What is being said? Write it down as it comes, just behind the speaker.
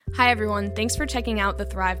Hi, everyone. Thanks for checking out the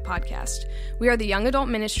Thrive podcast. We are the young adult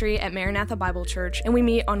ministry at Maranatha Bible Church, and we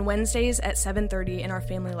meet on Wednesdays at 7:30 in our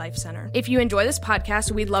Family Life Center. If you enjoy this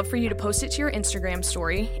podcast, we'd love for you to post it to your Instagram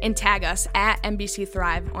story and tag us at MBC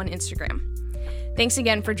Thrive on Instagram. Thanks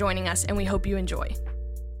again for joining us, and we hope you enjoy.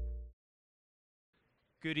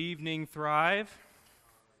 Good evening, Thrive.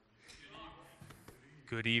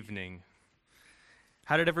 Good evening.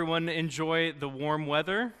 How did everyone enjoy the warm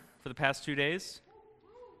weather for the past 2 days?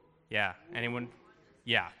 Yeah, anyone?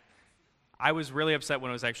 Yeah. I was really upset when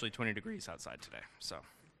it was actually 20 degrees outside today, so.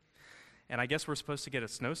 And I guess we're supposed to get a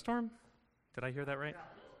snowstorm? Did I hear that right?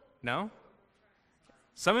 No?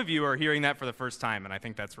 Some of you are hearing that for the first time, and I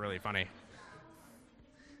think that's really funny.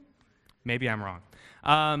 Maybe I'm wrong.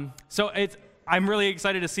 I'm really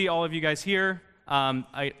excited to see all of you guys here.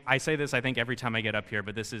 I say this, I think, every time I get up here,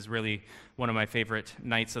 but this is really one of my favorite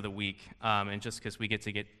nights of the week, and just because we get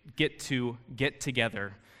to get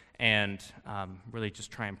together and really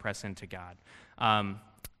just try and press into God.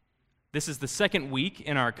 This is the second week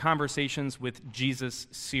in our Conversations with Jesus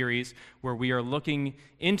series, where we are looking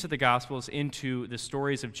into the Gospels, into the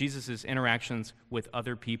stories of Jesus' interactions with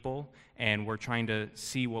other people, and we're trying to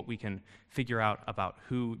see what we can figure out about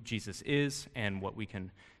who Jesus is and what we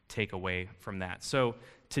can take away from that. So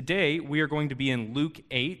today we are going to be in Luke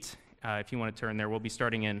 8. If you want to turn there, we'll be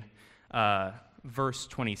starting in verse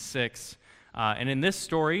 26. And in this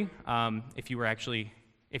story, if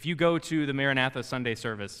you go to the Maranatha Sunday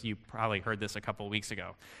service, you probably heard this a couple weeks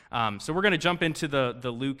ago. So we're going to jump into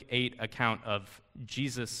the Luke 8 account of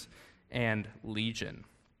Jesus and Legion.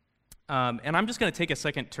 And I'm just going to take a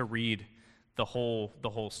second to read the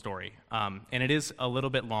whole story. And it is a little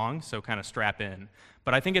bit long, so kind of strap in.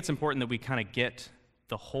 But I think it's important that we kind of get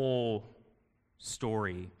the whole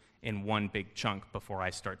story in one big chunk before I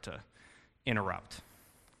start to interrupt.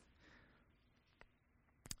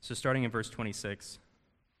 So starting in verse 26.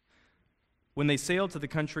 When they sailed to the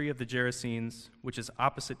country of the Gerasenes, which is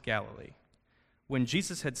opposite Galilee, when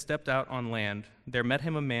Jesus had stepped out on land, there met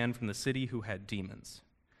him a man from the city who had demons.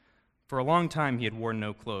 For a long time he had worn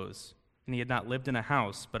no clothes, and he had not lived in a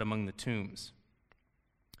house but among the tombs.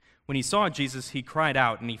 When he saw Jesus, he cried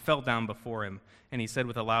out, and he fell down before him, and he said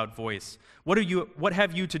with a loud voice, What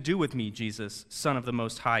have you to do with me, Jesus, Son of the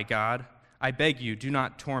Most High God? I beg you, do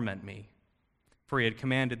not torment me. For he had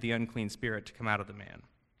commanded the unclean spirit to come out of the man.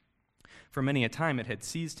 For many a time it had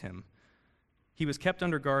seized him. He was kept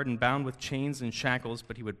under guard and bound with chains and shackles,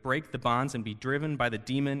 but he would break the bonds and be driven by the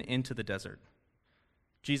demon into the desert.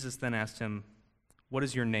 Jesus then asked him, What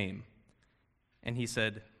is your name? And he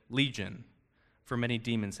said, Legion, for many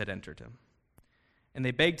demons had entered him. And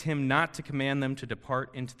they begged him not to command them to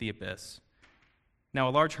depart into the abyss. Now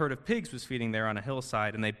a large herd of pigs was feeding there on a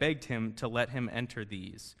hillside, and they begged him to let him enter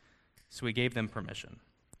these. So he gave them permission.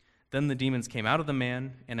 Then the demons came out of the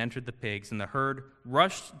man and entered the pigs, and the herd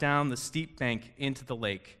rushed down the steep bank into the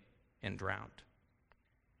lake and drowned.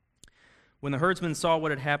 When the herdsmen saw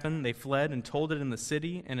what had happened, they fled and told it in the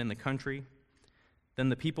city and in the country. Then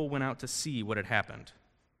the people went out to see what had happened.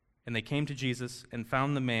 And they came to Jesus and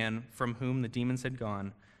found the man from whom the demons had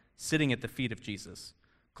gone, sitting at the feet of Jesus,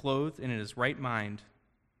 clothed and in his right mind,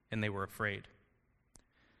 and they were afraid.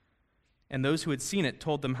 And those who had seen it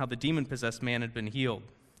told them how the demon-possessed man had been healed.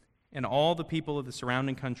 And all the people of the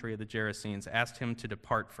surrounding country of the Gerasenes asked him to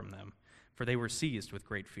depart from them, for they were seized with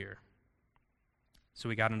great fear. So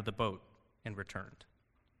he got into the boat and returned.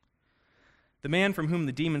 The man from whom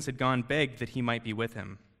the demons had gone begged that he might be with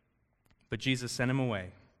him. But Jesus sent him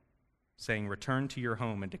away, saying, Return to your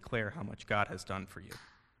home and declare how much God has done for you.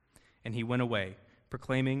 And he went away,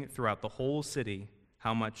 proclaiming throughout the whole city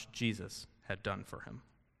how much Jesus had done for him.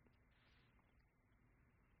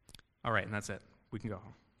 All right, and that's it. We can go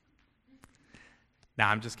home. Nah,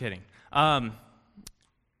 I'm just kidding. I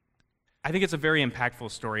think it's a very impactful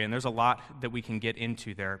story, and there's a lot that we can get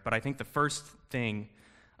into there. But I think the first thing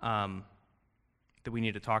that we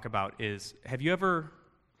need to talk about is, have you ever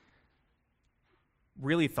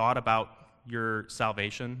really thought about your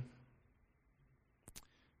salvation?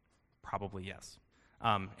 Probably yes.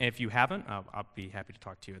 And if you haven't, I'll be happy to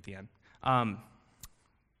talk to you at the end.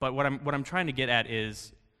 But what I'm trying to get at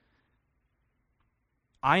is,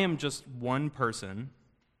 I am just one person.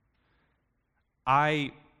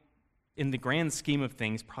 I, in the grand scheme of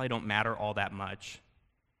things, probably don't matter all that much.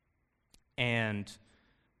 And,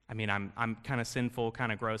 I mean, I'm kind of sinful,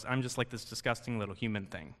 kind of gross. I'm just like this disgusting little human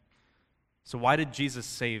thing. So why did Jesus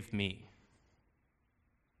save me?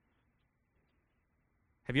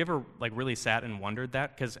 Have you ever really sat and wondered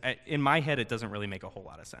that? Because in my head, it doesn't really make a whole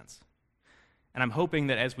lot of sense. And I'm hoping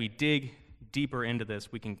that as we dig deeper into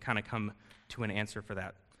this, we can kind of come to an answer for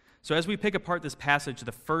that. So as we pick apart this passage,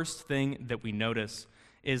 the first thing that we notice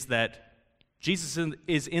is that Jesus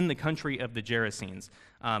is in the country of the Gerasenes.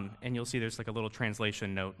 And you'll see there's like a little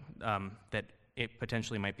translation note that it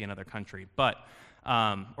potentially might be another country,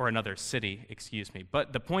 or another city, excuse me.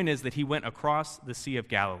 But the point is that he went across the Sea of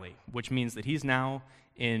Galilee, which means that he's now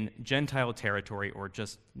in Gentile territory, or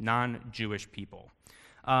just non-Jewish people.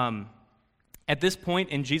 At this point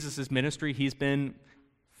in Jesus' ministry, he's been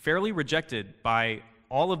fairly rejected by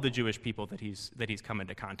all of the Jewish people that he's come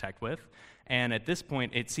into contact with. And at this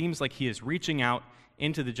point, it seems like he is reaching out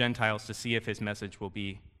into the Gentiles to see if his message will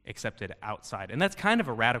be accepted outside. And that's kind of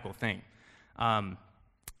a radical thing.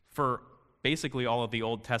 For basically all of the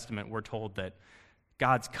Old Testament, we're told that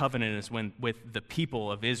God's covenant is with the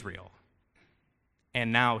people of Israel.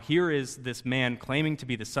 And now here is this man claiming to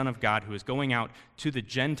be the Son of God who is going out to the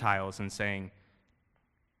Gentiles and saying,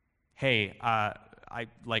 hey,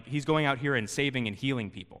 he's going out here and saving and healing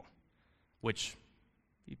people, which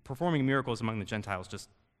performing miracles among the Gentiles, just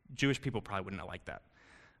Jewish people probably wouldn't have liked that.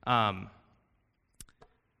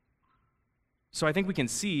 So I think we can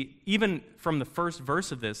see, even from the first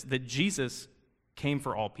verse of this, that Jesus came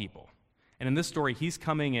for all people. And in this story, he's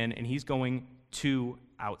coming in and he's going to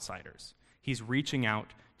outsiders. He's reaching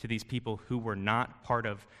out to these people who were not part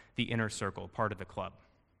of the inner circle, part of the club.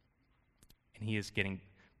 And he is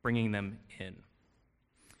bringing them in.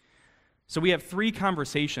 So we have 3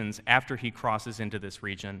 conversations after he crosses into this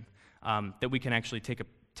region that we can actually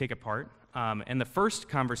take apart. And the first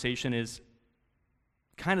conversation is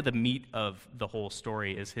kind of the meat of the whole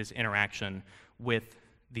story, is his interaction with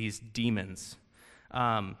these demons.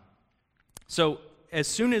 So as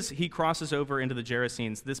soon as he crosses over into the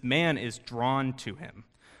Gerasenes, this man is drawn to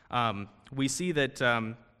him. We see that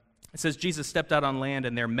it says Jesus stepped out on land,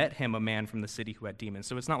 and there met him a man from the city who had demons.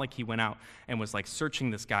 So it's not like he went out and was like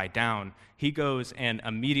searching this guy down. He goes and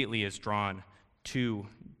immediately is drawn to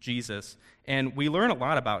Jesus. And we learn a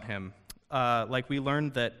lot about him. We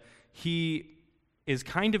learned that he is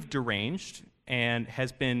kind of deranged and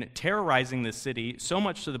has been terrorizing the city so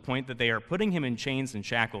much to the point that they are putting him in chains and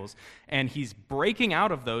shackles, and he's breaking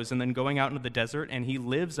out of those and then going out into the desert, and he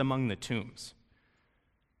lives among the tombs.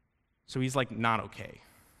 So he's like not okay.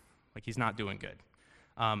 Like he's not doing good.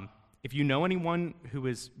 If you know anyone who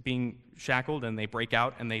is being shackled and they break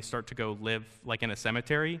out and they start to go live like in a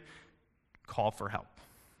cemetery, call for help,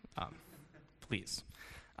 please.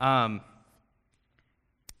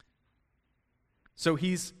 So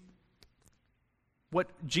what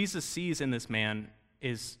Jesus sees in this man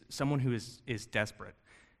is someone who is desperate.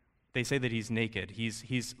 They say that he's naked.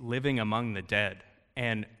 He's living among the dead.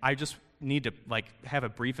 And I just need to have a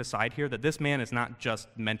brief aside here that this man is not just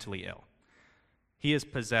mentally ill. He is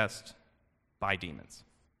possessed by demons.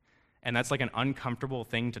 And that's like an uncomfortable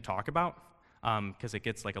thing to talk about because it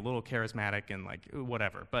gets like a little charismatic and like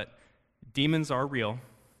whatever. But demons are real.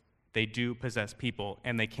 They do possess people,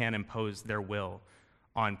 and they can impose their will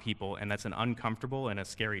on people, and that's an uncomfortable and a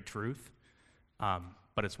scary truth,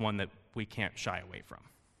 but it's one that we can't shy away from.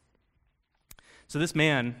 So this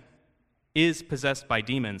man is possessed by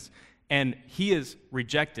demons, and he is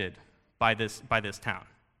rejected by this town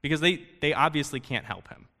because they obviously can't help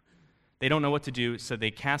him. They don't know what to do, so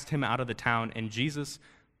they cast him out of the town, and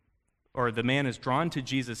the man is drawn to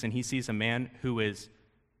Jesus, and he sees a man who is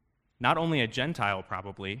not only a Gentile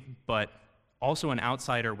probably, but also an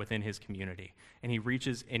outsider within his community. And he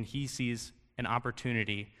reaches and he sees an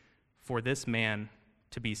opportunity for this man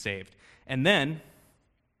to be saved. And then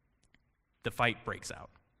the fight breaks out.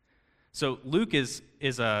 So Luke is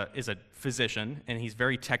a physician, and he's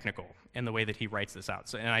very technical in the way that he writes this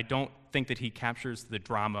out. And I don't think that he captures the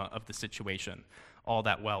drama of the situation all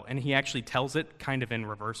that well. And he actually tells it kind of in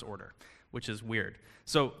reverse order, which is weird.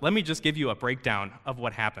 So let me just give you a breakdown of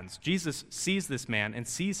what happens. Jesus sees this man and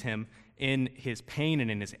sees him in his pain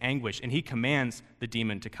and in his anguish, and he commands the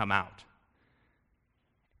demon to come out.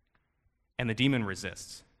 And the demon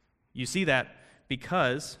resists. You see that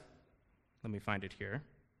because, let me find it here.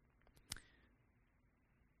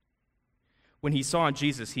 When he saw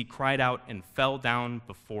Jesus, he cried out and fell down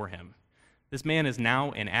before him. This man is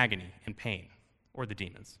now in agony and pain, or the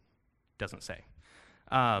demons. Doesn't say.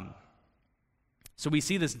 So we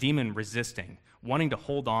see this demon resisting, wanting to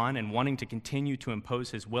hold on and wanting to continue to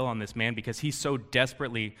impose his will on this man because he so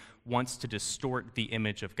desperately wants to distort the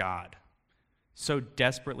image of God, so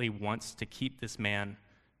desperately wants to keep this man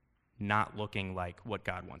not looking like what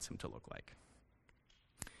God wants him to look like.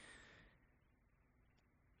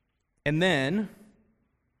 And then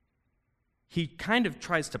he kind of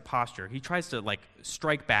tries to posture. He tries to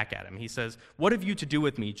strike back at him. He says, "What have you to do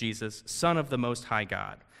with me, Jesus, Son of the Most High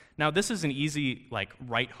God? Now, this is an easy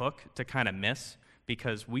right hook to kind of miss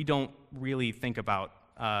because we don't really think about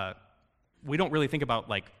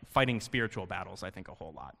fighting spiritual battles, I think, a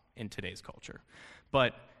whole lot in today's culture.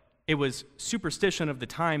 But it was superstition of the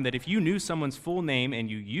time that if you knew someone's full name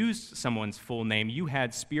and you used someone's full name, you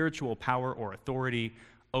had spiritual power or authority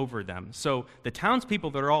over them. So the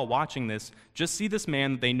townspeople that are all watching this just see this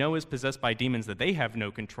man that they know is possessed by demons that they have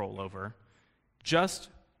no control over, just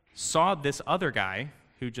saw this other guy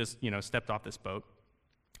who just, stepped off this boat,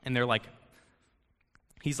 and they're like,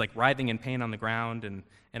 he's like writhing in pain on the ground and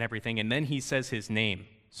everything, and then he says his name.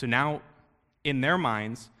 So now, in their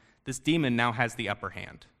minds, this demon now has the upper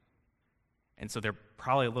hand. And so they're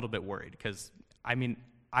probably a little bit worried because,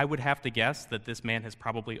 I would have to guess that this man has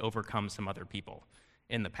probably overcome some other people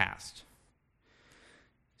in the past.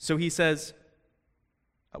 So he says,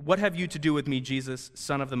 "What have you to do with me, Jesus,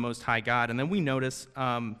 Son of the Most High God?" And then we notice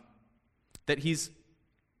that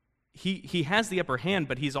he has the upper hand,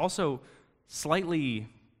 but he's also slightly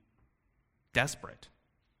desperate.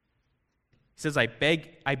 He says, I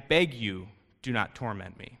beg you, do not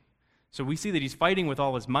torment me. So we see that he's fighting with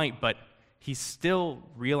all his might, but he still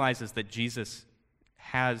realizes that Jesus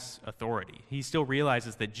has authority. He still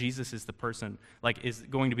realizes that Jesus is the person, is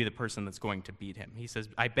going to be the person that's going to beat him. He says,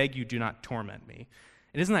 I beg you, do not torment me.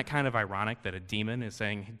 And isn't that kind of ironic that a demon is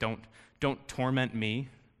saying, don't torment me,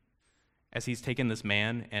 as he's taken this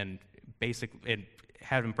man and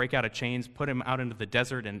had him break out of chains, put him out into the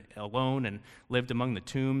desert and alone and lived among the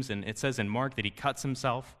tombs. And it says in Mark that he cuts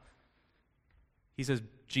himself. He says,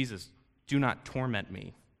 Jesus, do not torment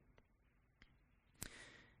me.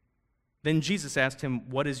 Then Jesus asked him,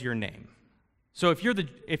 what is your name? So if you're the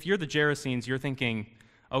Gerasenes, you're thinking,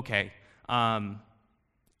 okay,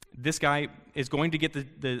 this guy is going to get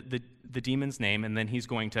the demon's name, and then he's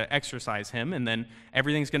going to exorcise him, and then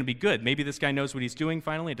everything's going to be good. Maybe this guy knows what he's doing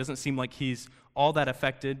finally. It doesn't seem like he's all that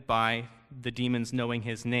affected by the demons knowing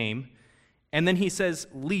his name. And then he says,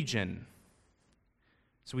 Legion.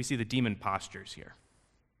 So we see the demon postures here.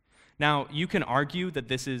 Now, you can argue that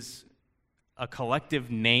this is a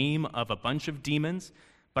collective name of a bunch of demons,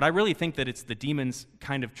 but I really think that it's the demons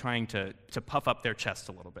kind of trying to puff up their chest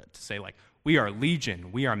a little bit, to say we are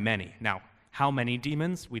legion, we are many. Now, how many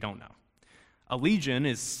demons? We don't know. A legion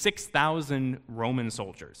is 6,000 Roman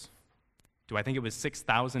soldiers. Do I think it was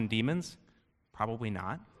 6,000 demons? Probably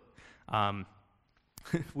not.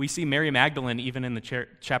 We see Mary Magdalene, even in the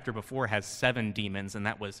chapter before, has 7 demons, and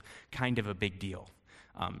that was kind of a big deal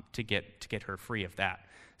to get her free of that.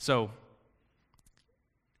 So,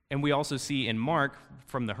 and we also see in Mark,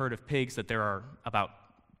 from the herd of pigs, that there are about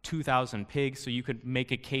 2,000 pigs, so you could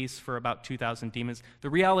make a case for about 2,000 demons. The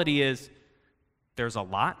reality is, there's a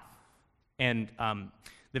lot, and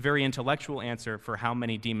the very intellectual answer for how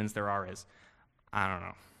many demons there are is, I don't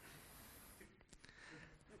know.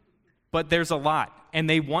 But there's a lot, and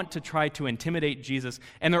they want to try to intimidate Jesus,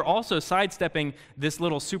 and they're also sidestepping this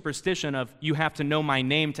little superstition of, you have to know my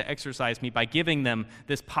name to exorcise me, by giving them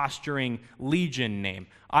this posturing legion name.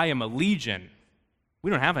 I am a legion.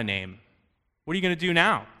 We don't have a name. What are you going to do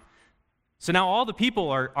now? So now all the people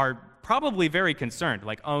are probably very concerned,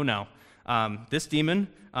 oh no, this demon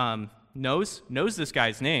knows this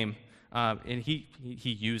guy's name, and he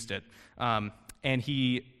used it, and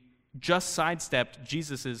he just sidestepped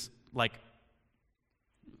Jesus's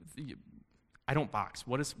I don't box.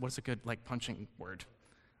 What's a good punching word?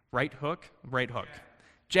 Right hook? Right hook.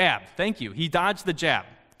 Jab. Thank you. He dodged the jab.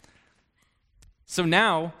 So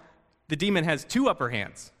now the demon has 2 upper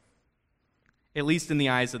hands, at least in the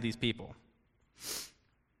eyes of these people.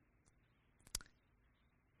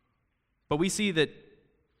 But we see that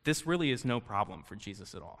this really is no problem for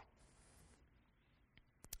Jesus at all.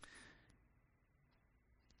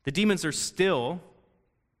 The demons are still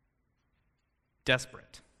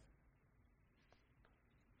desperate.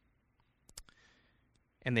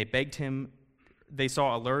 And they begged him, they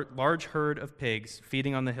saw a large herd of pigs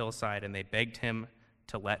feeding on the hillside, and they begged him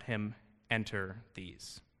to let him enter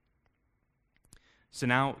these. So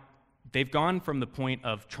now they've gone from the point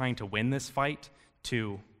of trying to win this fight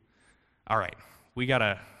to, all right, we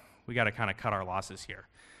gotta kind of cut our losses here.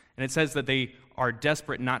 And it says that they are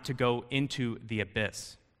desperate not to go into the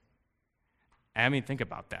abyss. Think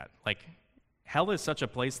about that. Hell is such a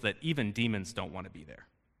place that even demons don't want to be there.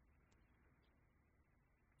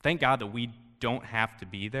 Thank God that we don't have to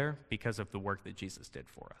be there because of the work that Jesus did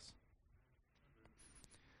for us.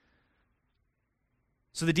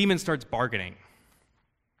 So the demon starts bargaining.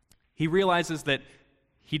 He realizes that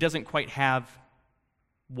he doesn't quite have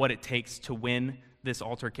what it takes to win this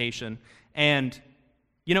altercation. And,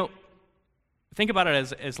 think about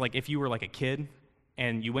it as if you were a kid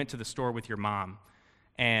and you went to the store with your mom,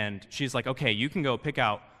 and she's like, okay, you can go pick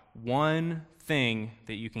out one thing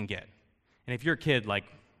that you can get. And if you're a kid, like,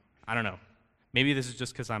 I don't know, maybe this is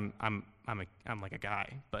just because I'm like a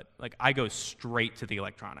guy, but like I go straight to the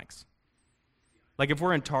electronics. Like if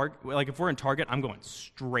we're in Target, I'm going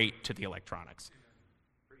straight to the electronics.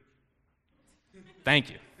 Thank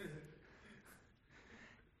you.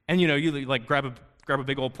 And you like grab a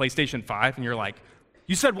big old PlayStation 5, and you're like,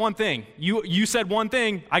 you said one thing. You said one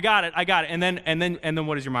thing. I got it. And then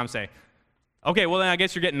what does your mom say? Okay, well then I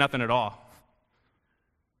guess you're getting nothing at all.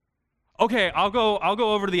 Okay, I'll go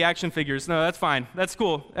over to the action figures. No, that's fine. That's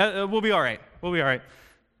cool. We'll be all right. And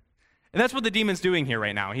that's what the demon's doing here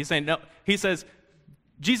right now. He's saying no. He says,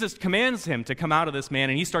 Jesus commands him to come out of this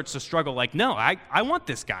man, and he starts to struggle like, no, I want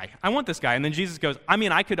this guy. And then Jesus goes, I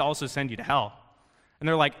mean, I could also send you to hell. And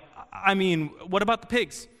they're like, I mean, what about the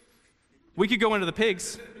pigs? We could go into the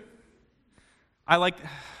pigs. I want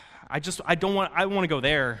to go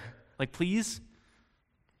there. Like, please?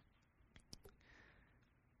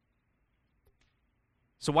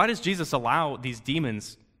 So why does Jesus allow these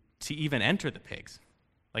demons to even enter the pigs?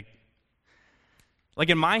 Like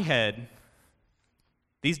in my head,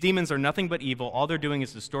 these demons are nothing but evil. All they're doing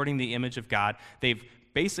is distorting the image of God. They've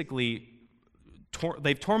basically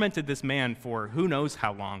they've tormented this man for who knows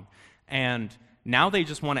how long, and now they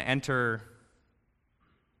just want to enter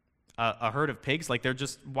a herd of pigs. Like they're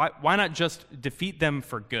just why not just defeat them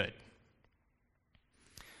for good?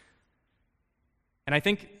 And I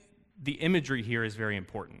think the imagery here is very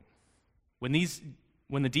important. When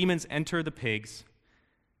the demons enter the pigs,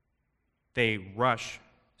 they rush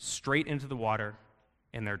straight into the water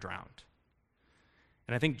and they're drowned.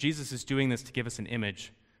 And I think Jesus is doing this to give us an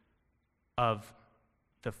image of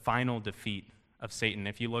the final defeat of Satan.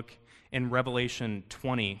 If you look in Revelation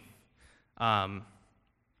 20, I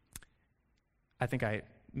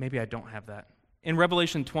don't have that. In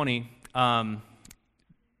Revelation 20,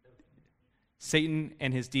 Satan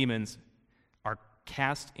and his demons are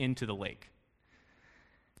cast into the lake.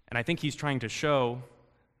 And I think he's trying to show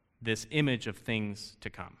this image of things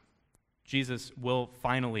to come. Jesus will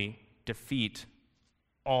finally defeat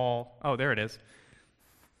all. Oh, there it is.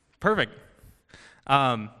 Perfect.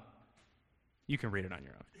 You can read it on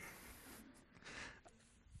your own.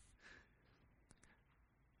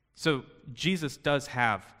 So Jesus does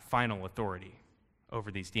have final authority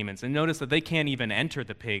over these demons. And notice that they can't even enter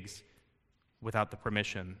the pigs without the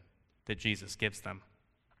permission that Jesus gives them.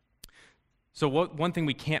 So one thing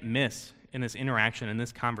we can't miss in this interaction, in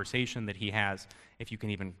this conversation that he has, if you can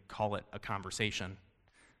even call it a conversation,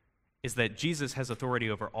 is that Jesus has authority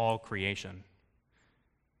over all creation.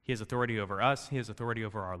 He has authority over us, he has authority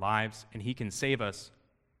over our lives, and he can save us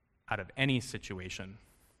out of any situation.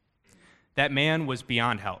 That man was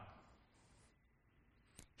beyond help.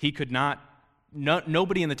 He could not,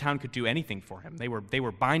 nobody in the town could do anything for him. They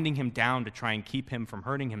were binding him down to try and keep him from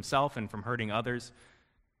hurting himself and from hurting others.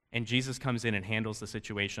 And Jesus comes in and handles the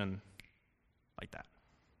situation like that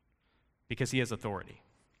because he has authority.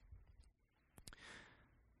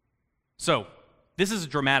 So, this is a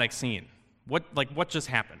dramatic scene. What just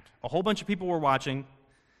happened? A whole bunch of people were watching,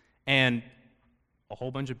 and a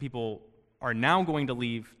whole bunch of people are now going to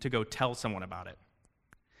leave to go tell someone about it.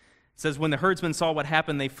 It says, when the herdsmen saw what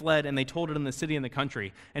happened, they fled, and they told it in the city and the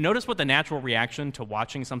country. And notice what the natural reaction to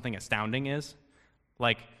watching something astounding is.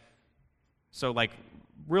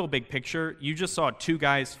 Real big picture, you just saw two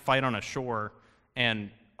guys fight on a shore,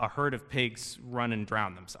 and a herd of pigs run and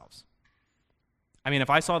drown themselves. I mean, if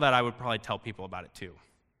I saw that, I would probably tell people about it too.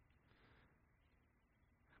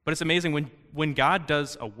 But it's amazing, when God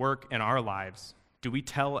does a work in our lives, do we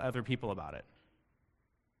tell other people about it?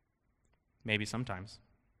 Maybe sometimes.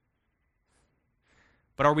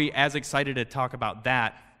 But are we as excited to talk about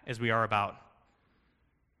that as we are about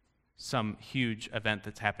some huge event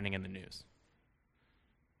that's happening in the news?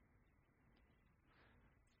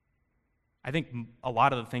 I think a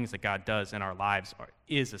lot of the things that God does in our lives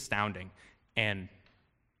is astounding, and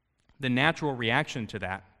the natural reaction to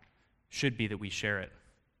that should be that we share it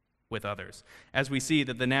with others. As we see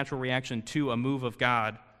that the natural reaction to a move of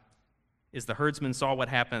God is the herdsmen saw what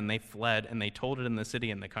happened, and they fled, and they told it in the city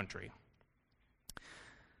and the country.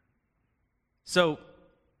 So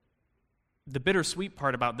the bittersweet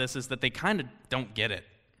part about this is that they kind of don't get it.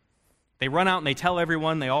 They run out and they tell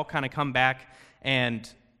everyone, they all kind of come back, and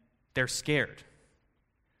they're scared.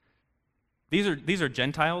 These are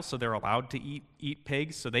Gentiles, so they're allowed to eat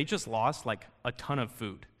pigs, so they just lost like a ton of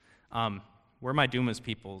food. Where are my Dumas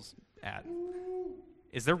peoples at?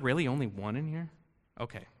 Is there really only one in here?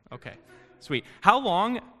 Okay, sweet. How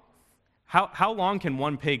long can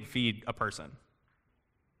one pig feed a person?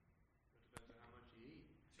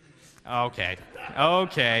 Okay.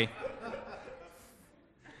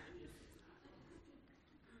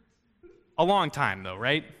 A long time, though,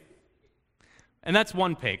 right? And that's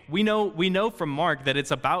one pig. We know from Mark that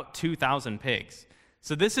it's about 2,000 pigs.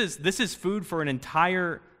 So this is food for an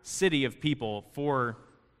entire city of people for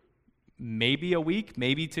maybe a week,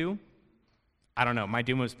 maybe two. I don't know. My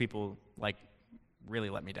Dumas people really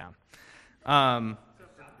let me down.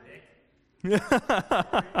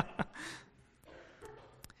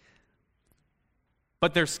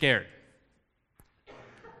 But they're scared.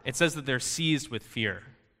 It says that they're seized with fear,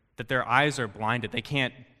 that their eyes are blinded.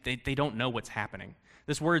 They don't know what's happening.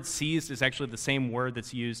 This word seized is actually the same word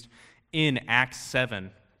that's used in Acts 7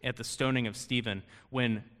 at the stoning of Stephen,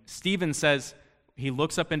 when Stephen says he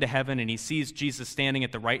looks up into heaven and he sees Jesus standing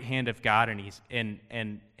at the right hand of God, and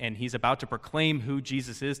he's about to proclaim who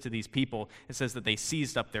Jesus is to these people. It says that they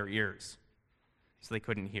seized up their ears, so they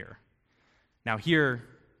couldn't hear. Now here,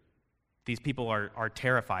 these people are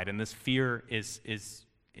terrified, and this fear is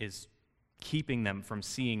keeping them from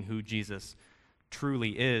seeing who Jesus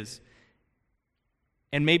truly is.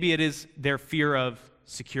 And maybe it is their fear of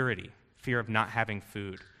security, fear of not having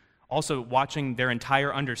food. Also, watching their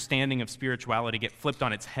entire understanding of spirituality get flipped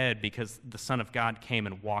on its head because the Son of God came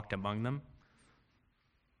and walked among them.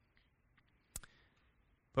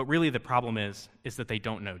 But really the problem is that they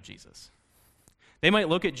don't know Jesus. They might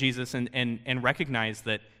look at Jesus and recognize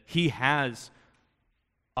that he has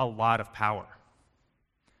a lot of power.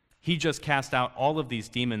 He just cast out all of these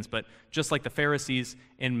demons, but just like the Pharisees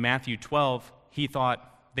in Matthew 12,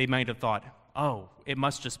 they might have thought, oh, it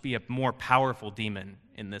must just be a more powerful demon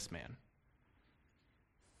in this man.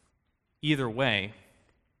 Either way,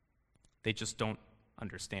 they just don't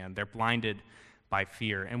understand. They're blinded by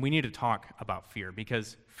fear. And we need to talk about fear,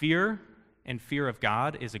 because fear and fear of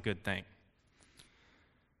God is a good thing.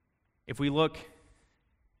 If we look,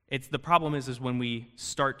 the problem is when we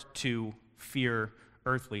start to fear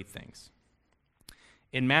earthly things.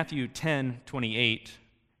 In Matthew 10:28,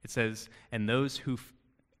 it says, and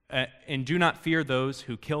do not fear those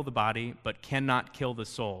who kill the body, but cannot kill the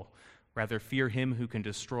soul. Rather fear him who can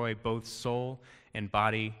destroy both soul and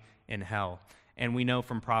body in hell. And we know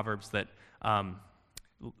from Proverbs that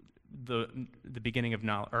the beginning of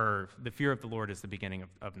knowledge, or the fear of the Lord is the beginning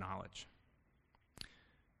of knowledge.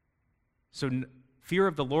 So fear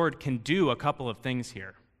of the Lord can do a couple of things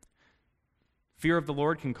here. Fear of the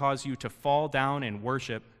Lord can cause you to fall down and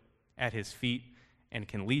worship at his feet, and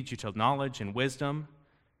can lead you to knowledge and wisdom.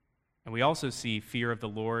 And we also see fear of the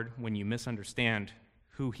Lord when you misunderstand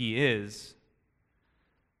who he is,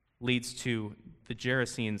 leads to the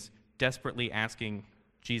Gerasenes desperately asking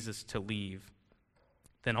Jesus to leave.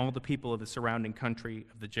 Then all the people of the surrounding country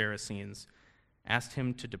of the Gerasenes asked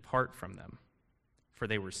him to depart from them, for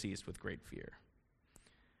they were seized with great fear.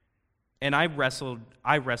 And I wrestled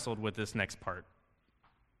with this next part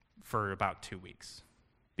for about 2 weeks,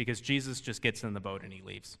 because Jesus just gets in the boat and he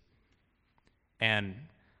leaves. And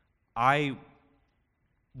I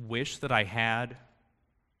wish that I had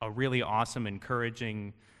a really awesome,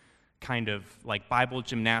 encouraging kind of like Bible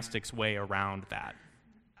gymnastics way around that.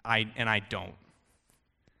 I don't.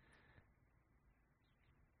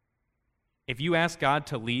 If you ask God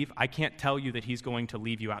to leave, I can't tell you that he's going to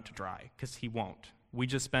leave you out to dry, because he won't. We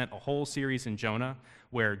just spent a whole series in Jonah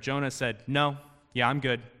where Jonah said, no, yeah, I'm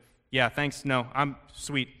good. Yeah, thanks, no, I'm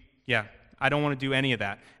sweet. Yeah, I don't want to do any of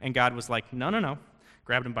that. And God was like, no.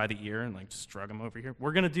 Grabbed him by the ear and just drug him over here.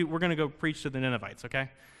 We're going to go preach to the Ninevites, okay?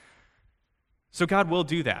 So God will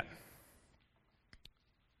do that.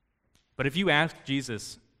 But if you ask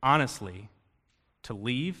Jesus honestly to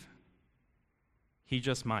leave, he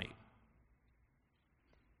just might.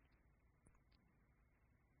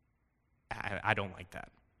 I don't like that.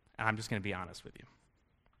 I'm just going to be honest with you.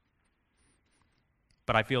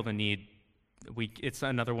 But I feel the need. It's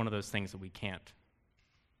another one of those things that we can't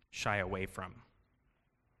shy away from.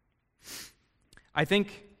 I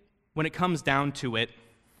think when it comes down to it,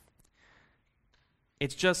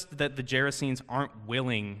 it's just that the Gerasenes aren't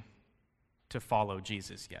willing to follow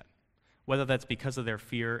Jesus yet. Whether that's because of their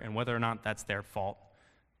fear and whether or not that's their fault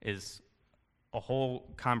is a whole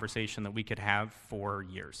conversation that we could have for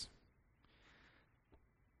years.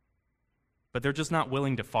 But they're just not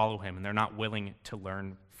willing to follow him, and they're not willing to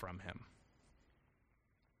learn from him.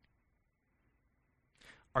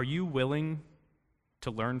 Are you willing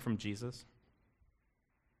to learn from Jesus?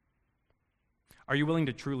 Are you willing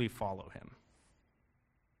to truly follow him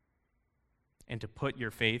and to put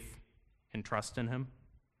your faith and trust in him?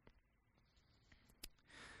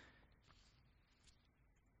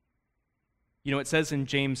 You know, it says in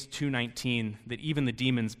James 2:19 that even the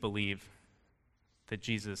demons believe that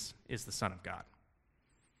Jesus is the Son of God.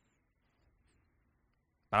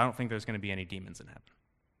 But I don't think there's going to be any demons in heaven.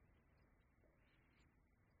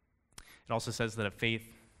 It also says that a faith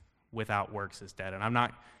without works is dead. And I'm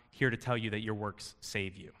not here to tell you that your works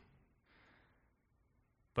save you.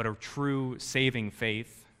 But a true saving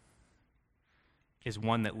faith is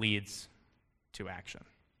one that leads to action.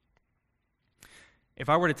 If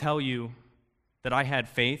I were to tell you that I had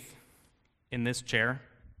faith in this chair,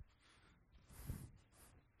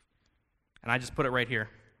 and I just put it right here,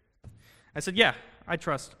 I said, yeah, I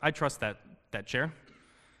trust that chair.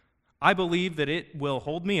 I believe that it will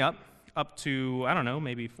hold me up to, I don't know,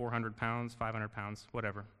 maybe 400 pounds, 500 pounds,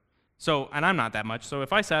 whatever. So, and I'm not that much, so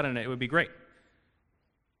if I sat in it, it would be great.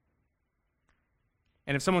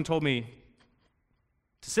 And if someone told me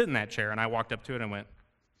to sit in that chair and I walked up to it and went,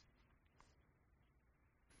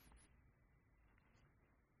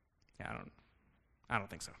 yeah, I don't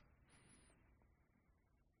think so.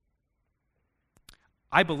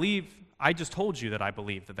 I just told you that I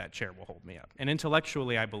believe that chair will hold me up. And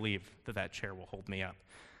intellectually, I believe that chair will hold me up.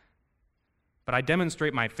 But I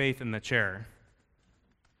demonstrate my faith in the chair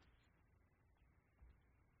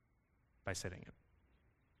by sitting in it.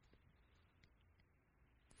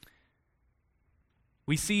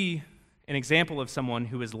 We see an example of someone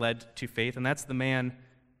who is led to faith, and that's the man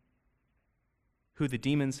who the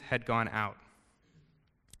demons had gone out.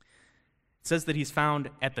 It says that he's found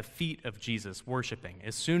at the feet of Jesus, worshiping.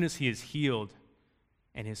 As soon as he is healed,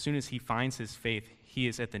 and as soon as he finds his faith, he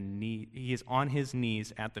is on his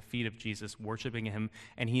knees at the feet of Jesus, worshiping him,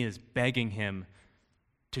 and he is begging him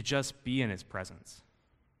to just be in his presence.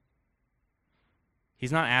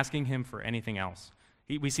 He's not asking him for anything else.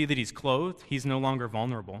 We see that he's clothed. He's no longer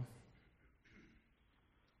vulnerable.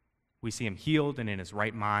 We see him healed and in his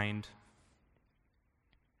right mind.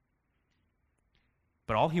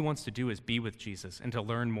 But all he wants to do is be with Jesus and to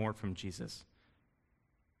learn more from Jesus.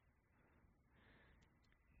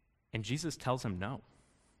 And Jesus tells him no.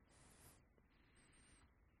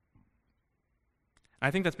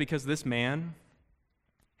 I think that's because this man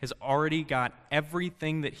has already got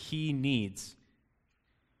everything that he needs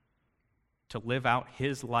to live out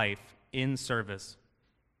his life in service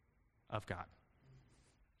of God.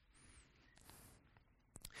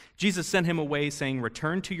 Jesus sent him away saying,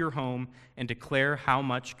 "Return to your home and declare how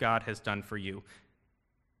much God has done for you."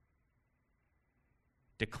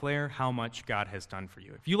 Declare how much God has done for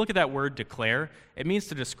you. If you look at that word declare, it means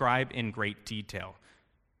to describe in great detail.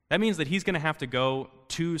 That means that he's going to have to go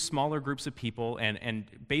to smaller groups of people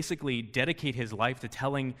and basically dedicate his life to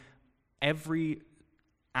telling every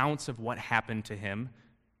ounce of what happened to him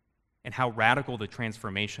and how radical the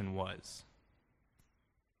transformation was.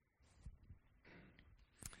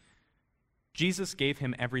 Jesus gave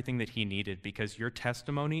him everything that he needed because your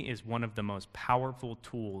testimony is one of the most powerful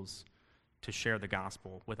tools to share the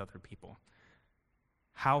gospel with other people.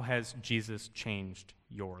 How has Jesus changed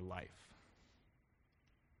your life?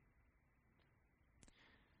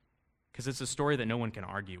 Because it's a story that no one can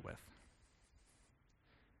argue with.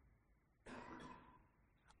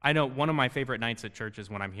 I know one of my favorite nights at church is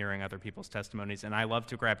when I'm hearing other people's testimonies, and I love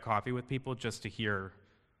to grab coffee with people just to hear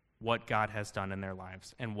what God has done in their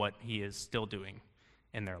lives and what he is still doing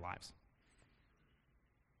in their lives.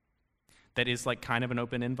 That is like kind of an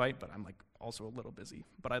open invite, but I'm like also a little busy.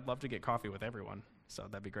 But I'd love to get coffee with everyone, so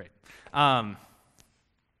that'd be great. But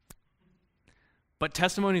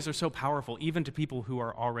testimonies are so powerful, even to people who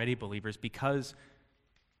are already believers, because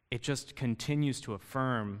it just continues to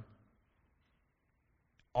affirm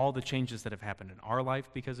all the changes that have happened in our life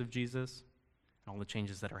because of Jesus, and all the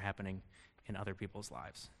changes that are happening in other people's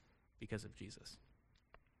lives because of Jesus.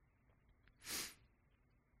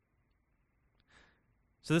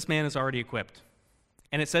 So this man is already equipped.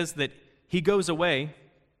 And it says that he goes away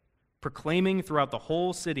proclaiming throughout the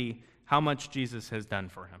whole city how much Jesus has done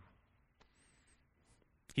for him.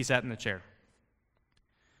 He sat in the chair.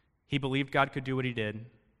 He believed God could do what he did.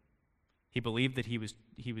 He believed that he was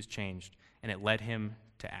changed, and it led him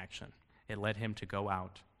to action. It led him to go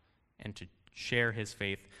out and to share his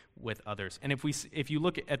faith with others. And if you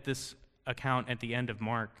look at this account at the end of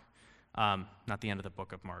Mark, not the end of the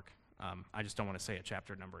book of Mark, I just don't want to say a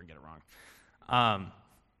chapter number and get it wrong.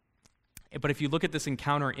 But if you look at this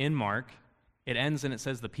encounter in Mark, it ends and it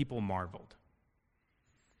says the people marveled.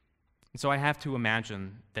 And so I have to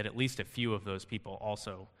imagine that at least a few of those people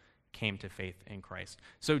also came to faith in Christ.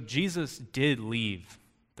 So Jesus did leave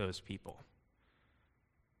those people,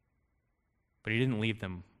 but he didn't leave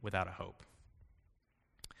them without a hope.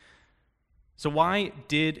 So why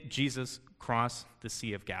did Jesus cross the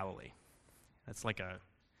Sea of Galilee? That's like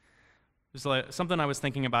was like something I was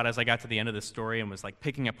thinking about as I got to the end of this story and was like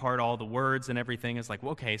picking apart all the words and everything. Is like,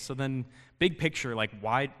 well, okay, so then big picture, like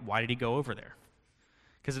why did he go over there?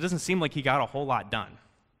 Because it doesn't seem like he got a whole lot done.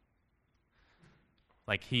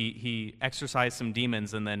 Like he exorcised some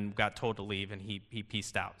demons and then got told to leave, and he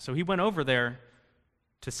peaced out. So he went over there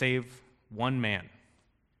to save one man.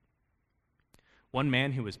 One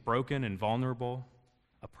man who was broken and vulnerable,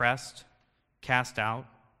 oppressed, cast out.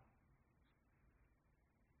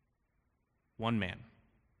 One man.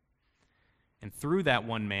 And through that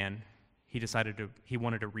one man, he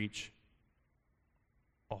wanted to reach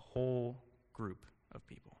a whole group of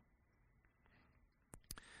people.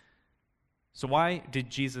 So why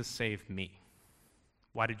did Jesus save me?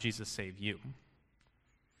 Why did Jesus save you?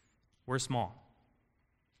 We're small.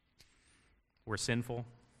 We're sinful.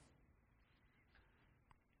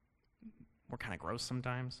 We're kind of gross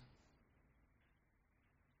sometimes.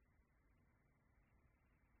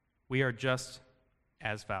 We are just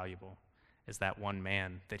as valuable as that one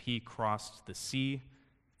man that he crossed the sea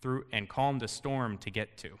through and calmed a storm to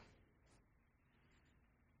get to.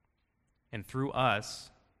 And through us,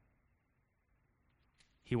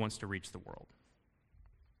 he wants to reach the world.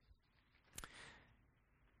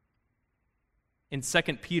 In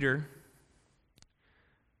 2 Peter,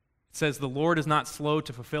 it says, "The Lord is not slow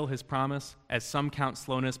to fulfill his promise, as some count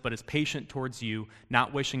slowness, but is patient towards you,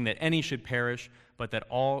 not wishing that any should perish, but that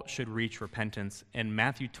all should reach repentance." In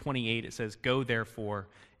Matthew 28, it says, "Go therefore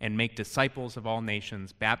and make disciples of all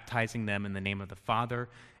nations, baptizing them in the name of the Father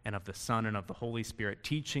and of the Son and of the Holy Spirit,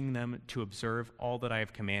 teaching them to observe all that I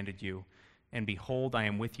have commanded you. And behold, I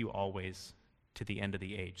am with you always to the end of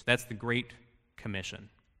the age." That's the Great Commission.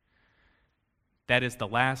 That is the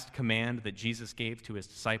last command that Jesus gave to his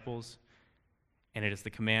disciples, and it is the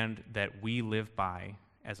command that we live by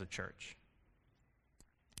as a church.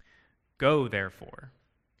 Go, therefore,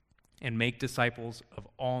 and make disciples of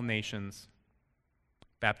all nations,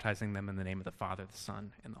 baptizing them in the name of the Father, the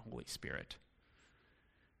Son, and the Holy Spirit.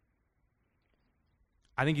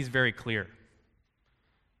 I think he's very clear.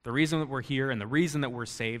 The reason that we're here and the reason that we're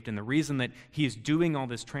saved and the reason that he is doing all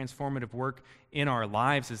this transformative work in our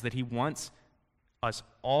lives is that he wants us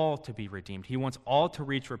all to be redeemed. He wants all to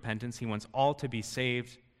reach repentance. He wants all to be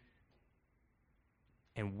saved.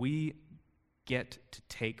 And we get to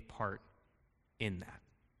take part in that.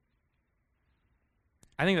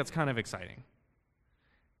 I think that's kind of exciting.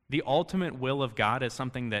 The ultimate will of God is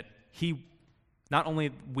something that he, not only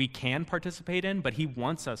we can participate in, but he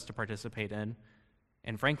wants us to participate in.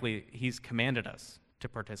 And frankly, he's commanded us to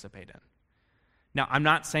participate in. Now, I'm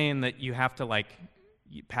not saying that you have to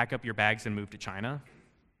you pack up your bags and move to China.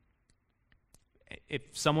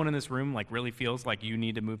 If someone in this room really feels like you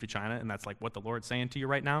need to move to China and that's what the Lord's saying to you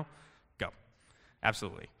right now, go.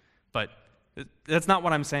 Absolutely. But that's not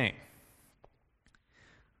what I'm saying.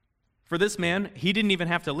 For this man, he didn't even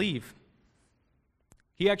have to leave.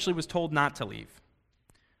 He actually was told not to leave.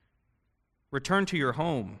 Return to your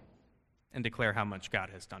home and declare how much God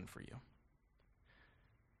has done for you.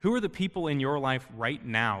 Who are the people in your life right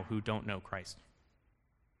now who don't know Christ?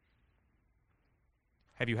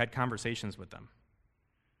 Have you had conversations with them?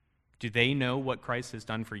 Do they know what Christ has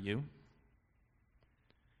done for you?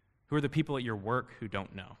 Who are the people at your work who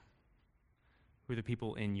don't know? Who are the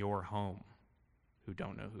people in your home who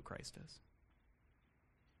don't know who Christ is?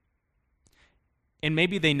 And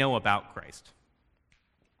maybe they know about Christ.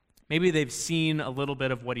 Maybe they've seen a little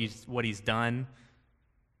bit of what he's done,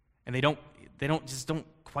 and they don't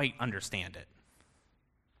quite understand it.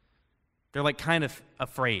 They're kind of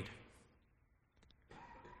afraid.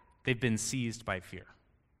 They've been seized by fear.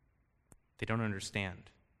 They don't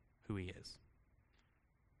understand who he is.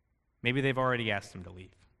 Maybe they've already asked him to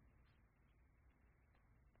leave.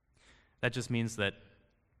 That just means that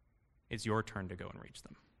it's your turn to go and reach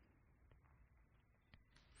them.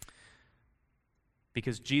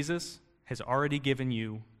 Because Jesus has already given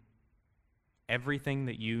you everything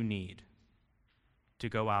that you need to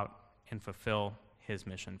go out and fulfill his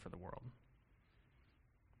mission for the world.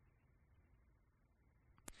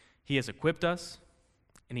 He has equipped us,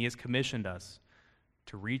 and he has commissioned us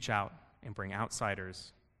to reach out and bring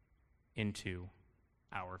outsiders into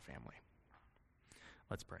our family.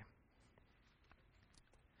 Let's pray.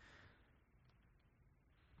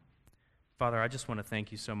 Father, I just want to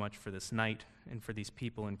thank you so much for this night and for these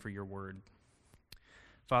people and for your word.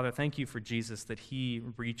 Father, thank you for Jesus, that he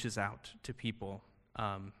reaches out to people,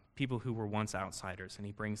 people who were once outsiders, and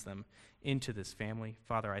he brings them into this family.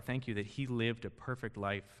 Father, I thank you that he lived a perfect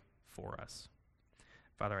life for us.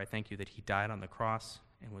 Father, I thank you that he died on the cross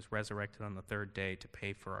and was resurrected on the third day to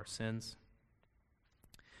pay for our sins.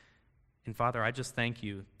 And Father, I just thank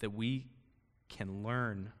you that we can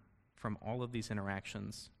learn from all of these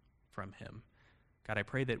interactions from him. God, I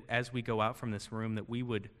pray that as we go out from this room, that we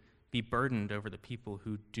would be burdened over the people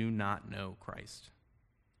who do not know Christ.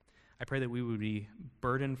 I pray that we would be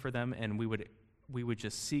burdened for them, and we would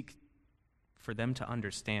just seek for them to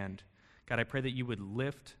understand. God, I pray that you would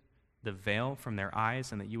lift the veil from their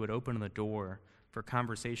eyes and that you would open the door for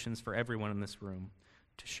conversations for everyone in this room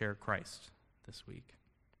to share Christ this week.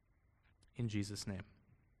 In Jesus' name,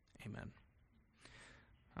 amen.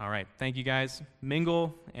 All right, thank you guys.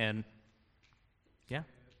 Mingle and, yeah?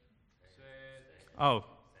 Oh,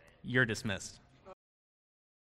 you're dismissed.